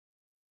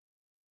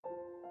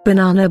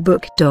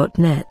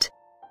bananabook.net.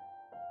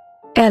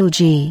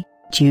 LG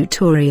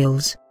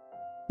Tutorials.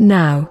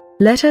 Now,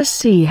 let us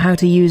see how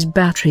to use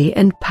battery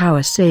and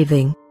power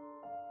saving.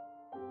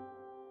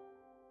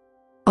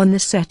 On the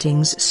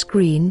settings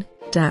screen,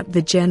 tap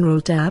the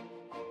General tab,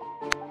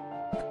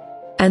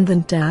 and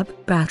then tap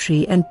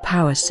Battery and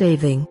Power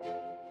Saving.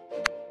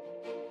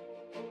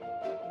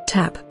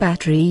 Tap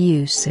Battery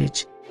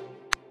Usage.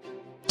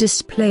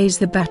 Displays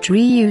the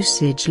battery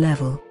usage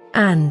level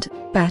and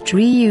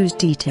battery use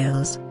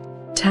details.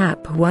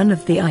 Tap one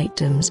of the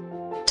items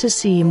to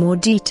see more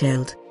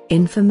detailed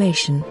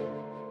information.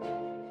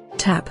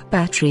 Tap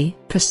Battery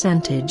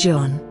Percentage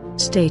on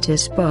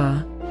Status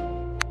Bar.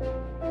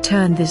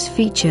 Turn this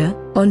feature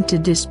on to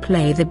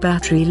display the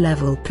battery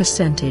level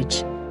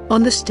percentage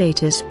on the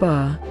status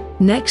bar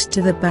next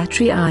to the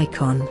battery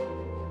icon.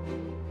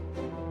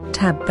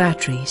 Tap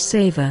Battery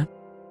Saver.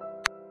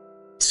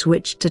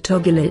 Switch to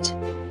toggle it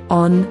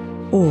on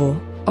or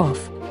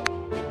off.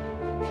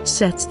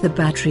 Sets the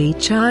battery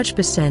charge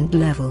percent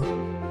level.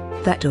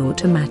 That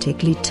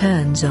automatically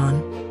turns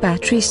on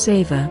Battery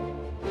Saver.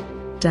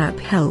 Tap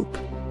Help.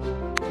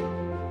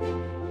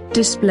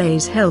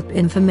 Displays help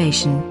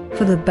information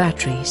for the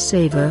Battery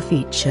Saver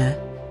feature.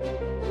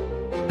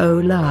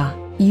 Hola,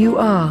 you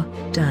are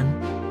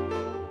done.